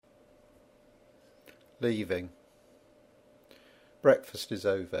Leaving. Breakfast is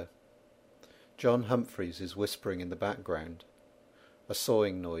over. John Humphreys is whispering in the background. A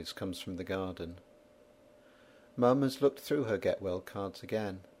sawing noise comes from the garden. Mum has looked through her get well cards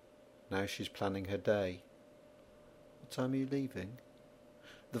again. Now she's planning her day. What time are you leaving?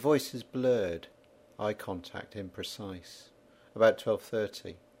 The voice is blurred, eye contact imprecise. About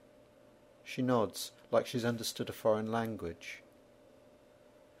 12:30. She nods like she's understood a foreign language.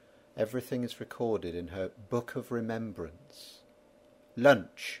 Everything is recorded in her Book of Remembrance.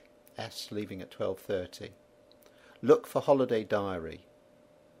 Lunch. S leaving at 12:30. Look for holiday diary.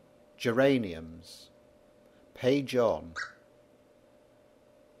 Geraniums. Page on.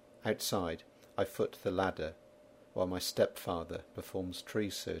 Outside, I foot the ladder while my stepfather performs tree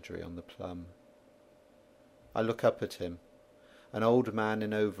surgery on the plum. I look up at him, an old man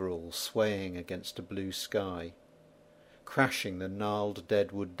in overalls swaying against a blue sky, crashing the gnarled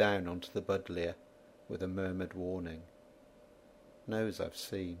dead wood down onto the buddleia with a murmured warning. Knows I've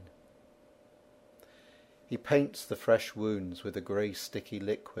seen. He paints the fresh wounds with a grey sticky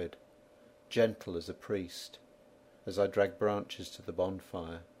liquid, gentle as a priest, as I drag branches to the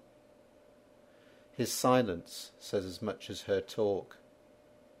bonfire. His silence says as much as her talk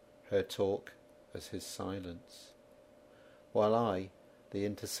as his silence, while I, the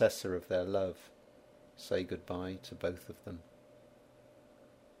intercessor of their love, say goodbye to both of them.